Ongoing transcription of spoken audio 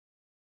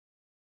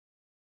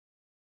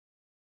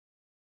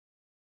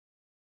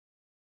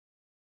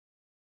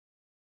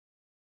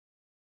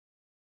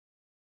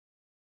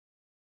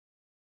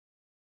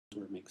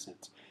where it makes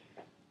sense.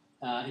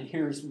 And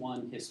here's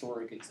one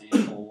historic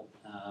example,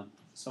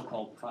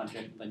 so-called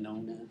Project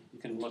Venona. You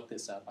can look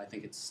this up. I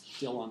think it's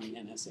still on the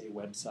NSA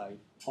website.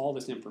 All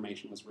this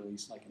information was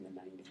released like in the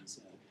 90s.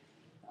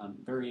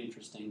 Very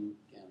interesting,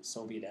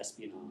 Soviet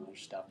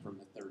espionage stuff from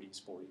the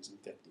 30s, 40s, and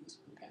 50s.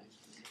 Okay,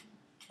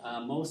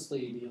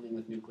 mostly dealing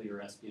with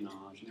nuclear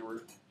espionage. And there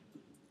were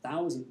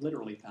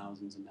literally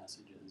thousands of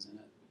messages, and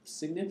a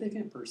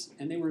significant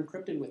and they were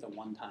encrypted with a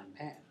one-time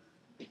pad.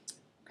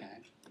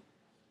 Okay,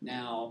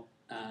 now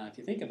if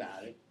you think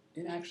about it,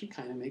 it actually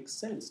kind of makes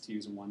sense to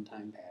use a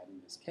one-time pad in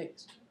this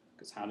case.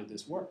 Because how did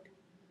this work?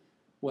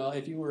 Well,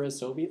 if you were a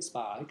Soviet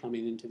spy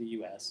coming into the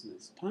U.S. in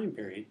this time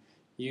period,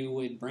 you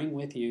would bring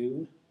with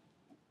you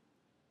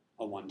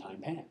a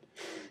one-time pad,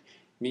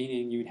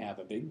 meaning you'd have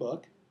a big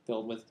book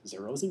filled with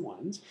zeros and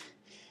ones.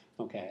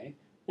 Okay,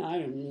 now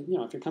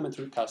if you're coming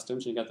through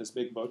customs, and you got this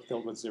big book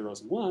filled with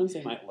zeros and ones,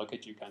 they might look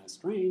at you kind of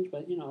strange,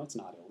 but it's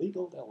not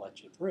illegal. They'll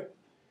let you through.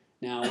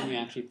 Now, when you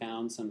actually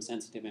found some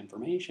sensitive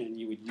information,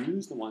 you would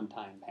use the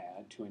one-time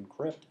pad to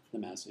encrypt the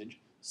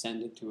message,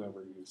 send it to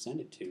whoever you send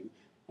it to,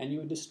 and you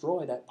would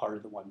destroy that part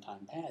of the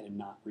one-time pad and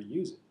not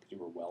reuse it. Because you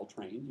were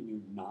well-trained, you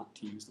knew not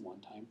to use the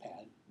one-time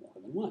pad more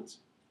than once.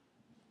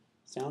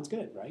 Sounds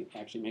good, right?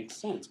 Actually makes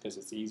sense, because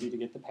it's easy to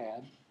get the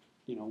pad,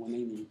 when they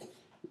need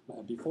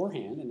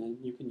beforehand, and then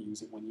you can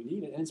use it when you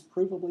need it, and it's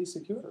provably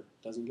secure.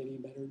 Doesn't get any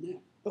better than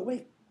that. But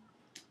wait,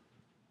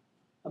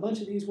 a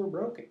bunch of these were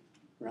broken,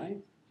 right?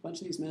 A bunch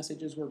of these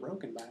messages were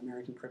broken by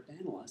American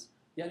cryptanalysts,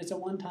 yet it's a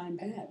one-time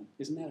pad.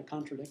 Isn't that a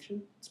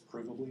contradiction? It's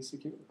provably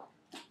secure.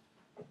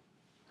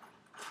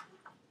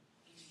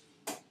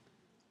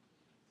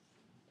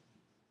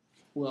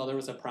 Well, there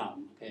was a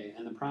problem, okay?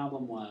 And the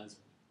problem was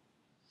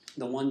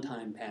the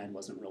one-time pad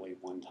wasn't really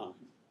one time,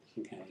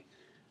 okay?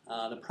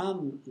 The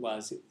problem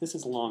was, this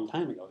is a long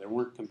time ago. There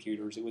weren't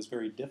computers. It was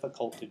very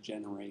difficult to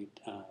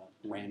generate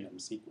random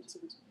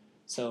sequences.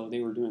 So they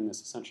were doing this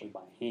essentially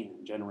by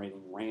hand,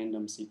 generating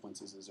random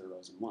sequences of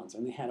zeros and ones.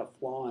 And they had a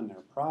flaw in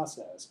their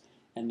process,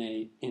 and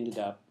they ended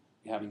up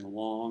having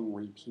long,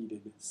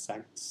 repeated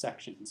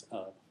sections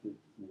of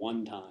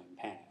one-time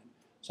pad.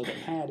 So the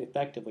pad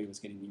effectively was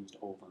getting used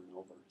over and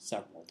over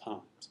several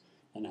times,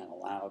 and that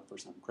allowed for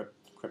some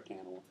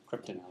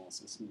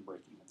cryptanalysis and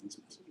breaking of these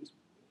messages.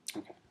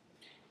 Okay.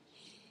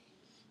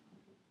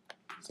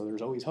 So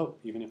there's always hope,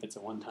 even if it's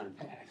a one-time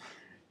pad.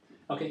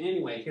 Okay,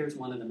 anyway, here's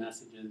one of the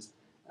messages,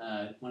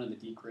 one of the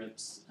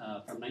decrypts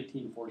from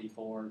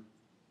 1944.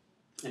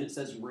 And it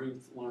says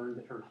Ruth learned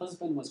that her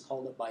husband was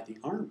called up by the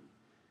Army.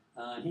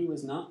 He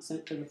was not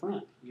sent to the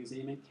front. He was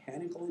a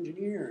mechanical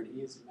engineer, and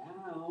he is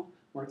now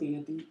working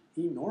at the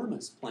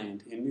enormous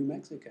plant in New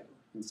Mexico,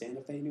 in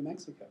Santa Fe, New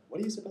Mexico. What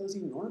do you suppose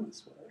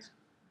enormous was?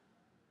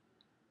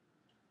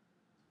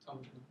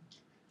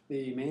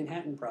 The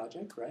Manhattan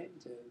Project, right,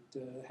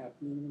 to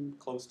happen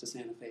close to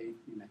Santa Fe,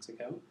 New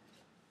Mexico.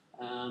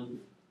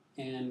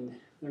 And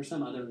there's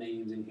some other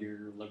names in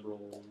here,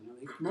 liberal.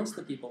 Most of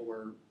the people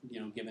were,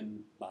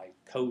 given by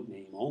code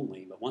name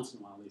only, but once in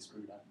a while they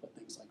screwed up, put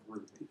things like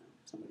Ruth,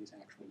 somebody's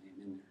actual name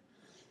in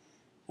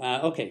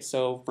there. Okay,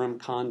 so from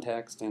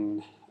context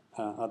and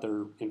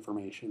other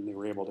information, they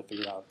were able to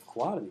figure out a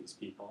lot of these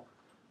people.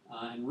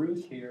 And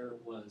Ruth here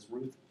was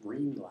Ruth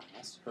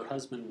Greenglass. Her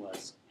husband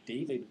was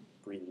David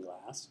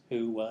Greenglass,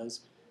 who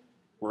was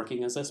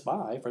working as a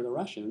spy for the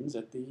Russians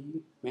at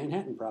the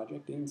Manhattan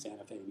Project in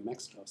Santa Fe, New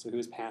Mexico. So he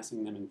was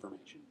passing them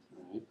information.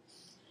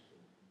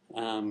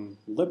 Right?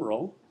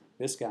 Liberal,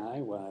 this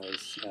guy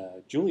was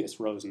Julius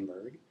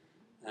Rosenberg.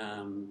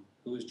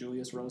 Who was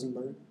Julius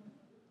Rosenberg?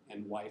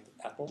 And wife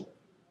Ethel?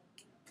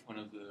 One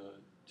of the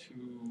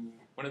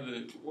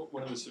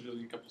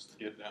civilian couples to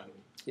get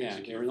yeah,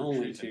 they were the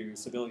only two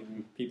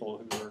civilian people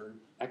who were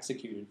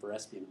executed for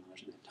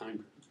espionage in that time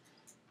period.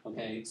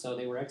 Okay, so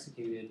they were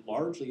executed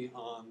largely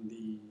on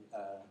the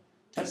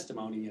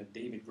testimony of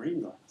David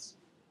Greenglass,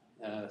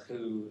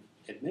 who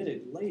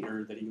admitted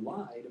later that he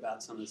lied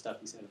about some of the stuff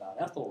he said about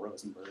Ethel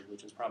Rosenberg,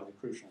 which was probably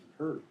crucial in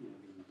her being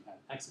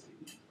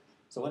executed.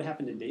 So what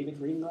happened to David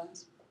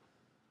Greenglass?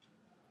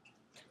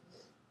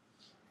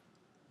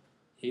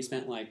 He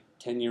spent like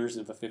 10 years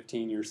of a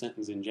 15-year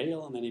sentence in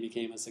jail, and then he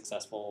became a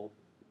successful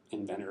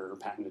inventor or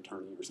patent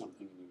attorney or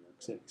something in New York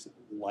City. So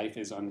life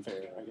is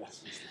unfair, I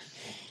guess.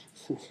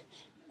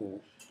 The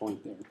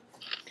point there.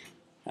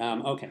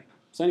 Okay,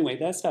 so anyway,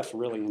 that stuff's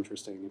really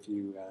interesting if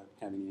you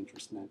have any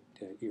interest in that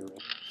era.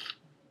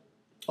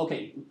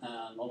 Okay,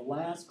 the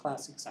last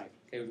classic cipher.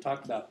 Okay, we've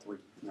talked about three,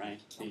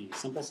 right? The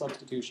simple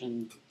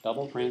substitution,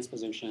 double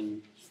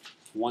transposition,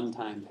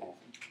 one-time pad.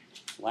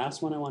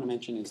 Last one I want to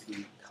mention is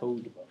the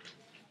codebook.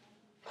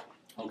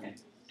 Okay.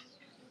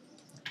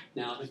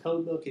 Now, the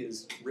codebook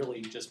is really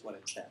just what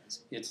it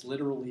says. It's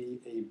literally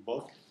a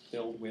book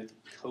filled with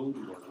code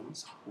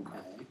words,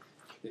 okay?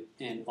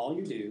 And all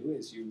you do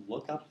is you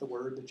look up the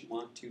word that you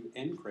want to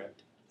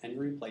encrypt and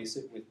replace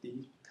it with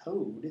the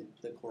code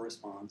that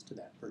corresponds to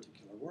that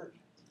particular word.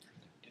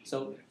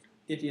 So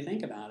if you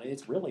think about it,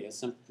 it's really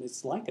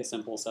it's like a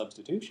simple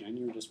substitution.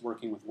 You're just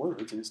working with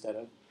words instead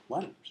of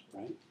letters,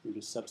 right? You're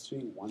just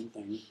substituting one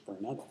thing for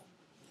another.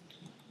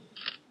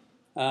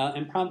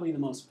 And probably the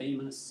most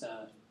famous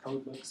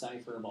codebook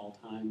cipher of all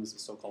time was the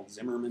so-called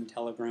Zimmerman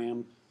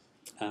telegram.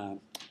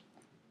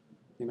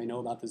 Anybody know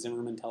about the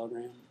Zimmerman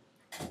telegram?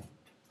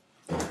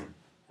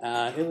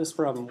 It was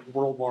from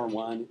World War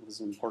I. It was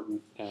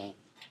important.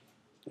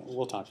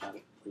 We'll talk about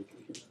it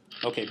briefly here.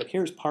 Okay, but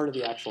here's part of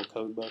the actual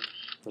codebook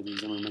for the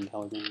Zimmerman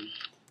telegram.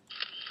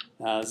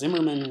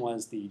 Zimmerman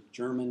was the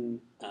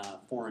German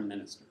foreign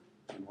minister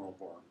in World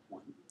War I.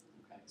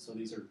 Okay, so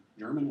these are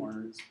German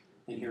words,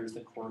 and here's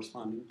the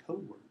corresponding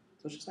code word.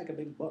 So it's just like a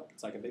big book.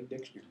 It's like a big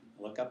dictionary.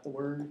 Look up the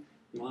word.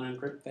 You want to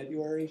encrypt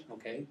February?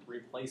 Okay,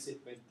 replace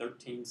it with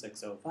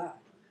 13605.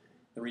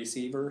 The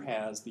receiver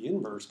has the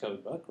inverse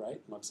code book,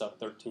 right? Looks up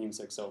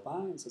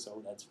 13605 and says,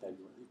 oh, that's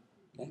February.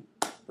 Okay,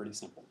 pretty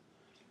simple.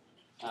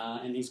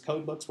 And these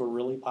code books were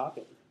really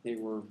popular. They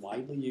were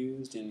widely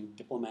used in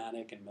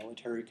diplomatic and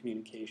military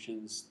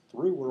communications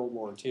through World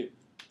War II.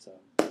 So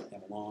they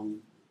have a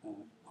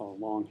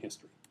long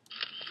history.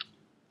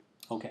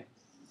 Okay.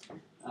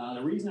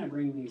 The reason I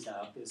bring these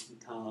up is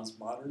because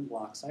modern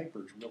block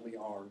ciphers really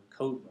are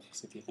code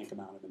books if you think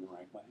about it in the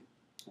right way.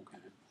 Okay.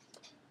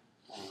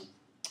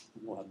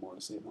 We'll have more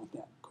to say about that,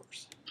 of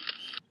course.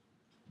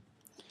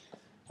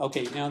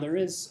 Okay, now there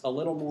is a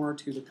little more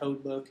to the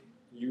code book,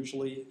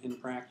 usually in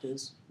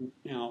practice.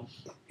 Now,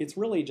 it's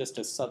really just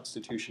a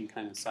substitution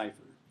kind of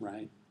cipher,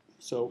 right?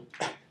 So,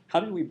 how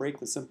did we break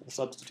the simple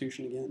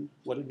substitution again?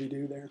 What did we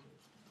do there?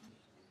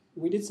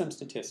 We did some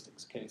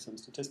statistics, okay, some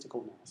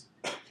statistical analysis.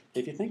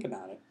 If you think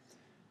about it,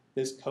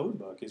 this code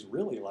book is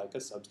really like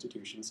a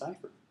substitution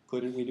cipher.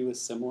 Couldn't we do a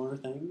similar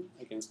thing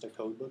against a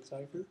code book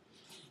cipher?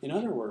 In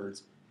other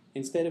words,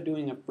 instead of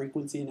doing a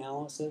frequency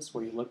analysis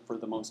where you look for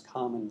the most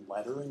common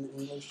letter in the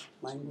English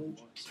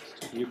language,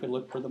 you could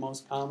look for the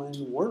most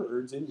common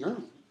words in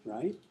German,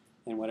 right?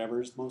 And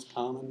whatever's the most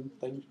common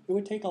thing. It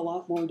would take a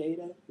lot more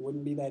data. It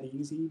wouldn't be that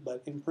easy,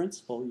 but in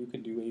principle, you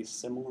could do a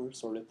similar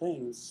sort of thing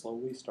and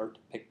slowly start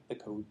to pick the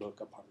code book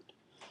apart.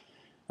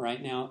 All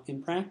right, now,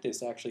 in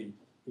practice, actually,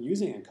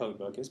 using a code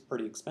book is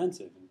pretty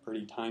expensive and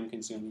pretty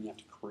time-consuming. You have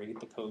to create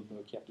the code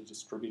book. You have to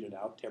distribute it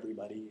out to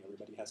everybody.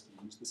 Everybody has to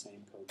use the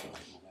same code book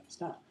and all that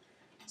stuff.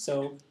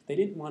 So they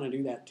didn't want to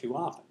do that too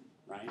often,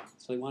 right?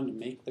 So they wanted to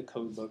make the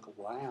code book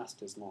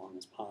last as long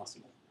as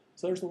possible.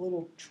 So there's a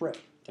little trick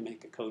to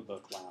make a code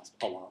book last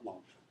a lot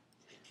longer.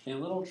 And a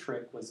little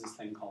trick was this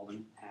thing called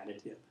an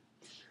additive.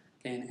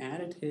 An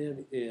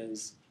additive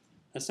is,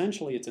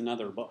 essentially, it's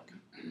another book.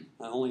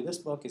 Only this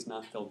book is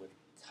not filled with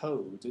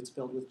codes. It's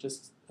filled with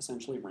just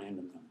essentially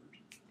random numbers,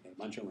 okay, a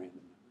bunch of random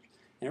numbers.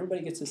 And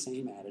everybody gets the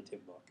same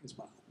additive book as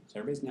well. So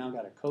everybody's now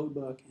got a code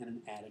book and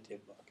an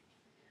additive book.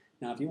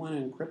 Now, if you want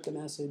to encrypt a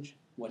message,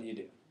 what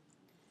do?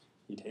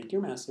 You take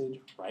your message,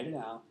 write it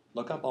out,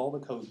 look up all the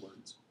code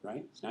words,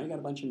 right? So now you got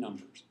a bunch of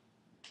numbers.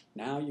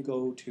 Now you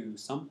go to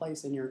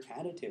someplace in your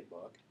additive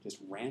book, just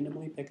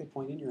randomly pick a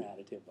point in your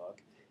additive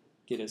book,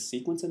 get a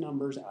sequence of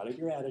numbers out of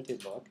your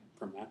additive book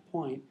from that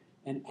point,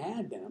 and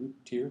add them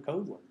to your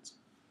code words.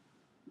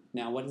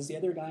 Now, what does the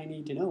other guy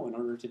need to know in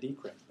order to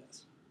decrypt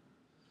this?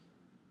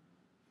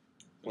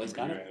 Well, he's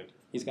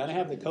got to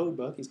have the code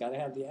book, he's got to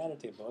have the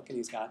additive book, and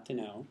he's got to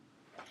know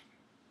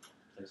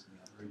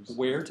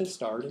where to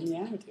start in the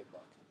additive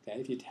book. Okay?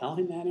 If you tell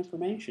him that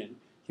information,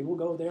 he will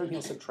go there and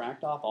he'll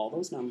subtract off all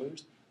those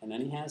numbers, and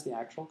then he has the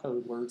actual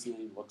code words, and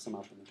then he looks them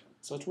up in the code.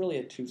 So it's really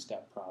a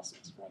two-step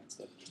process, right,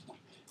 instead of just one.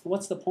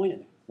 What's the point of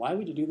that? Why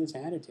would you do this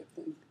additive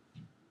thing?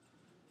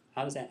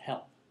 How does that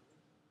help?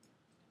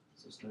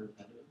 So it's not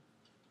repetitive?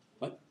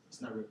 What?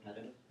 It's not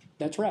repetitive?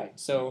 That's right.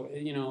 So,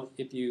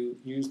 if you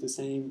use the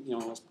same,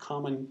 a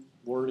common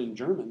word in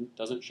German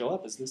doesn't show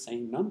up as the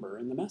same number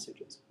in the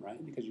messages,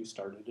 right? Because you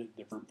started at a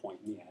different point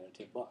in the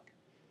additive book.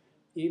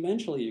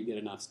 Eventually you get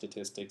enough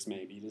statistics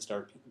maybe to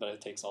start, but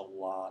it takes a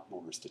lot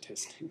more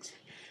statistics.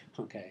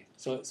 Okay,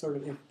 so it sort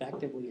of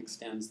effectively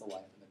extends the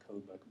life of the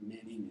code book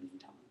many, many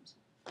times.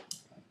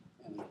 Okay?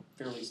 And a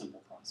fairly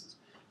simple process.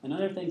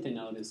 Another thing to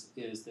note is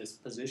this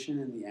position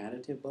in the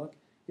additive book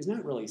is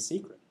not really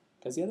secret,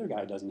 because the other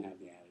guy doesn't have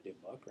the additive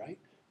book, right?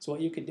 So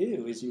what you could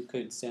do is you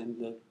could send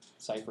the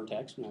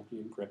ciphertext after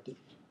you encrypt it,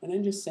 and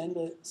then just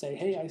say,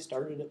 hey, I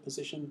started at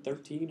position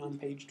 13 on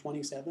page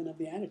 27 of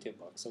the additive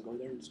book, so go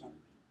there and start.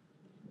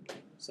 Okay,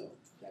 so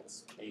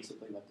that's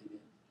basically what they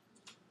did.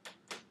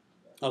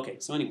 Okay,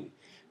 so anyway,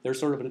 there's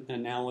sort of an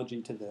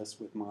analogy to this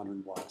with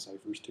modern block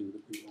ciphers too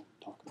that we will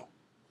talk about.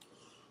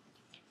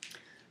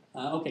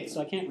 Okay, so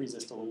I can't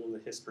resist a little of the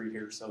history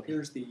here. So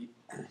here's the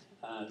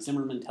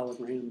Zimmerman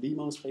telegram, the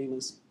most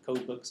famous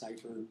codebook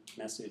cipher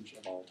message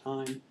of all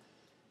time.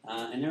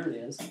 And there it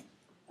is,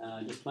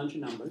 just a bunch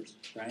of numbers,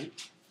 right?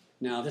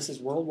 Now this is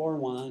World War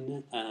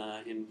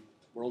I. In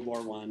World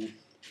War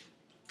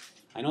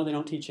I know they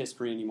don't teach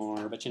history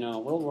anymore, but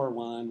World War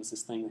I was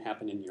this thing that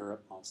happened in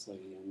Europe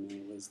mostly, and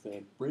it was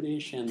the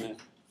British and the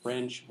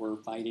French were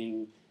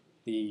fighting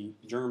the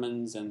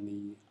Germans and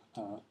the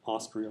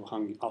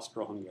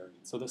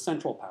Austro-Hungarians, so the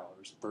Central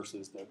Powers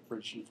versus the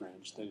British and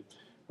French. The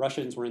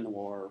Russians were in the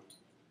war.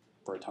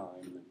 for a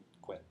time and then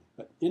quit.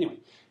 But anyway,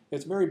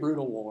 it's a very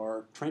brutal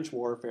war, trench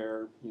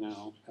warfare,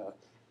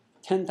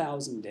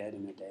 10,000 dead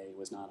in a day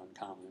was not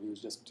uncommon. It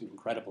was just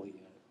incredibly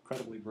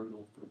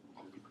brutal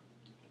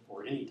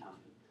for any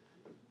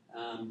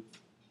time.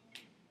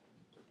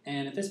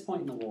 And at this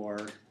point in the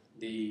war,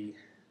 the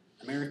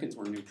Americans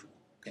were neutral,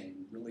 okay,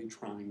 really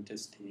trying to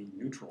stay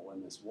neutral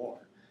in this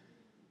war.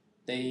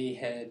 They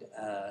had,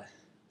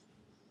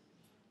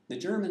 the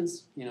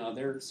Germans,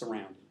 they're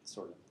surrounded,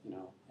 sort of,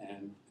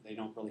 and they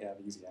don't really have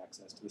easy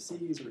access to the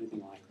seas or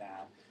anything like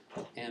that.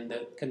 And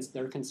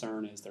their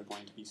concern is they're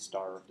going to be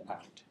starved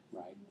out,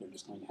 right? They're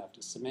just going to have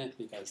to submit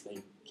because they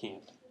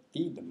can't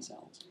feed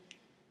themselves.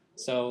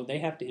 So they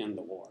have to end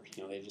the war.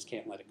 They just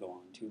can't let it go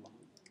on too long.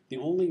 The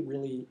only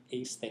really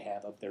ace they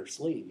have up their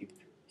sleeve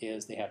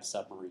is they have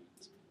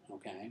submarines,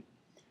 okay?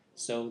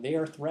 So they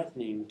are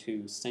threatening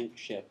to sink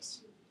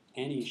ships,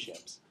 any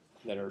ships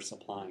that are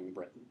supplying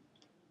Britain.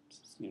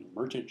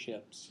 Merchant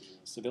ships,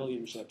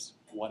 civilian ships,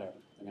 whatever.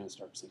 They're going to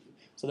start sinking.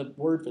 So the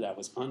word for that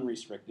was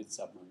unrestricted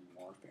submarine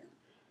warfare.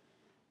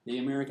 The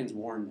Americans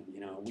warned them,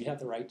 we have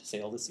the right to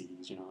sail the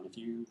seas, and if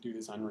you do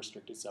this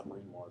unrestricted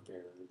submarine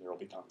warfare, there will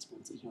be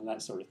consequences,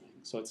 that sort of thing.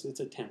 So it's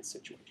a tense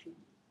situation.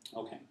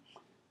 Okay,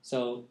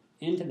 so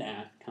into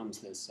that comes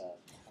this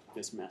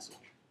message,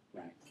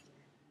 right?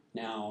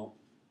 Now,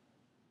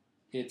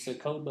 it's a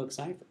codebook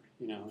cipher,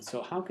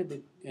 so how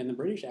could and the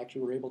British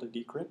actually were able to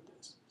decrypt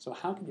this. So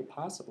how could you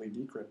possibly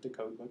decrypt a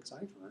codebook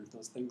cipher? Aren't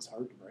those things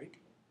hard to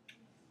break?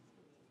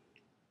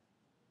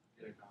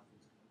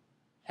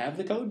 Have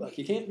the codebook.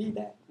 You can't beat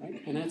that, right?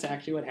 And that's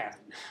actually what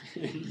happened.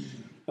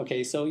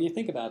 Okay, so you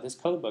think about it, this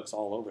codebook's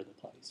all over the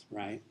place,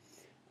 right?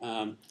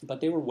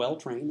 But they were well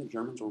trained. The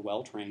Germans were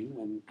well trained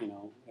when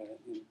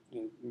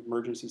in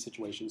emergency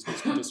situations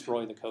to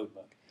destroy the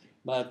codebook.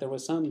 But there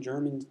was some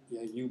German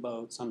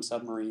U-boat, some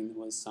submarine that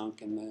was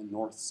sunk in the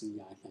North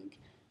Sea, I think,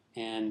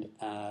 and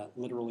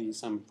literally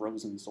some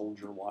frozen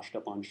soldier washed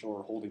up on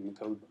shore holding the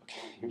codebook.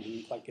 He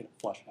didn't quite get it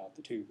flushed out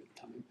the tube at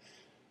the time.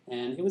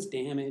 And it was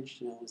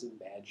damaged, it was in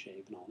bad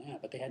shape and all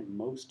that, but they had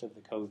most of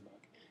the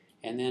codebook.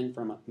 And then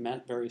from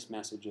various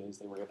messages,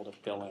 they were able to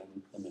fill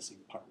in the missing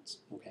parts.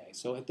 Okay,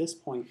 so at this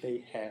point,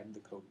 they had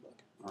the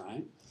codebook, all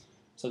right?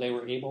 So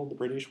the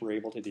British were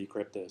able to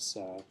decrypt this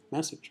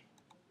message.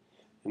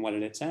 And what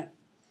did it say?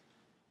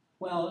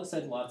 Well, it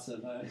said lots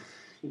of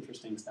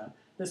interesting stuff.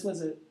 This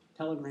was a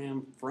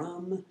telegram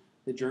from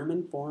the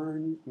German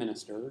foreign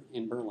minister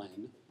in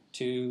Berlin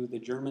to the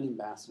German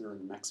ambassador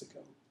in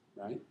Mexico,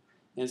 right?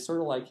 And it's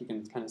sort of like you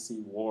can kind of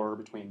see war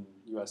between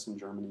U.S. and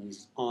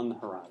Germany's on the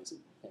horizon.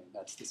 Okay,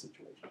 that's the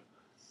situation.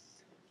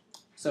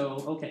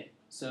 So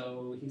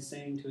he's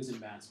saying to his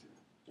ambassador,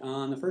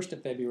 on the 1st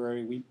of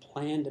February, we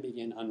plan to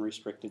begin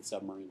unrestricted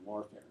submarine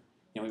warfare.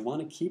 We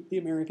want to keep the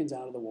Americans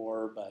out of the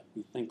war, but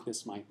we think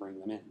this might bring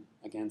them in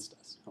against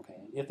us.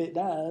 Okay, if it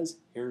does,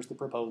 here's the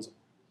proposal.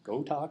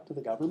 Go talk to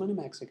the government of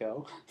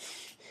Mexico.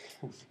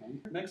 Okay.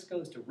 Mexico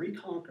is to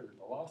reconquer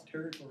the lost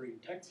territory in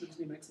Texas,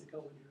 New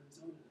Mexico, and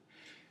Arizona.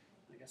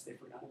 I guess they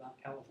forgot about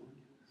California.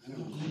 I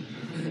don't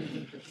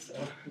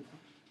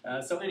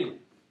know. So anyway,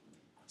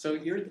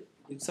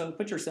 so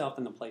put yourself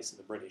in the place of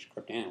the British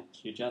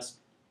cryptanalyst. You just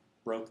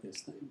broke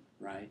this thing,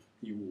 right?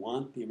 You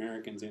want the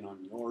Americans in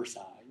on your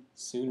side.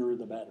 Sooner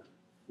the better.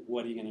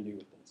 What are you going to do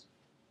with this?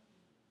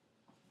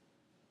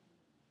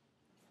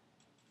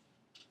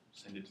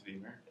 Send it to the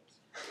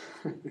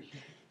Americans.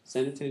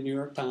 Send it to the New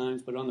York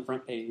Times, put it on the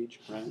front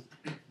page, right?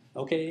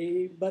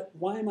 Okay, but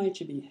why might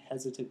you be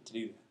hesitant to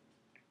do that?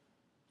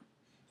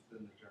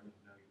 Then the Germans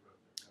know you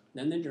broke their code.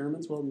 Then the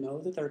Germans will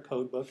know that their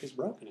code book is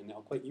broken and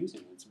they'll quit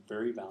using it. It's a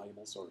very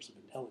valuable source of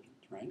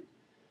intelligence, right?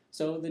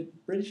 So the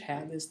British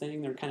have this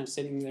thing. They're kind of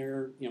sitting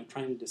there,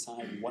 trying to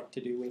decide what to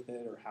do with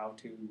it or how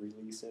to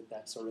release it,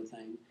 that sort of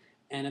thing.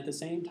 And at the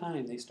same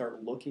time, they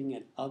start looking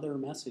at other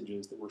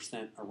messages that were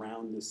sent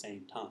around the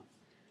same time.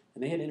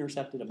 And they had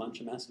intercepted a bunch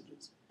of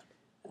messages.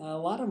 A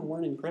lot of them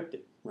weren't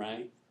encrypted,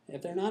 right?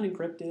 If they're not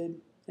encrypted,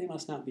 they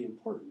must not be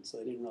important, so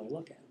they didn't really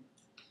look at them.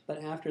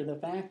 But after the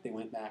fact, they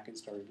went back and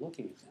started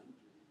looking at them.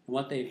 And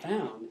what they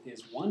found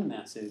is one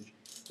message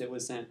that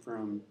was sent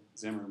from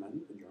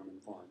Zimmerman, the German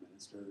foreign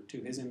minister,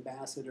 to his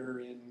ambassador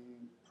in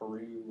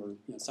Peru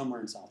or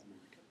somewhere in South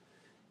America.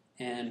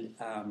 And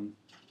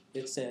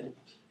it said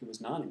it was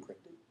not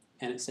encrypted.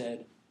 And it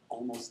said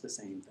almost the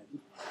same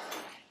thing.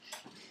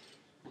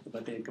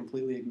 But they had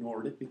completely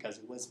ignored it because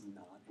it was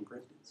not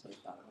encrypted. So they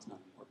thought it was not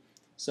important.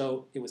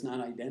 So it was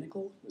not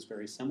identical. It was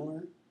very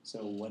similar. So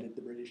what did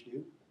the British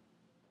do?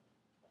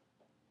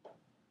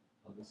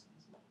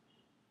 Publicize it.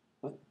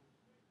 What?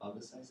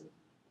 Publicize it?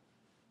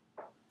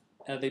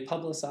 They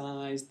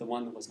publicized the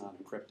one that was not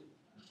encrypted,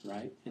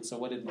 right? And so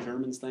what did the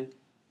Germans think?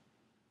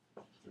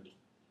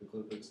 The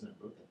codebook's not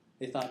broken.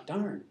 They thought,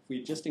 darn, if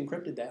we just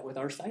encrypted that with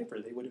our cipher,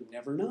 they would have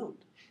never known.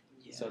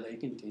 Yeah. So they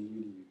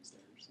continued to use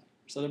their cipher.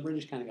 So the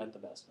British kind of got the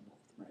best of both,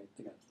 right?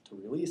 They got to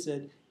release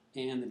it,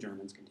 and the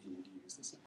Germans continued to use the cipher.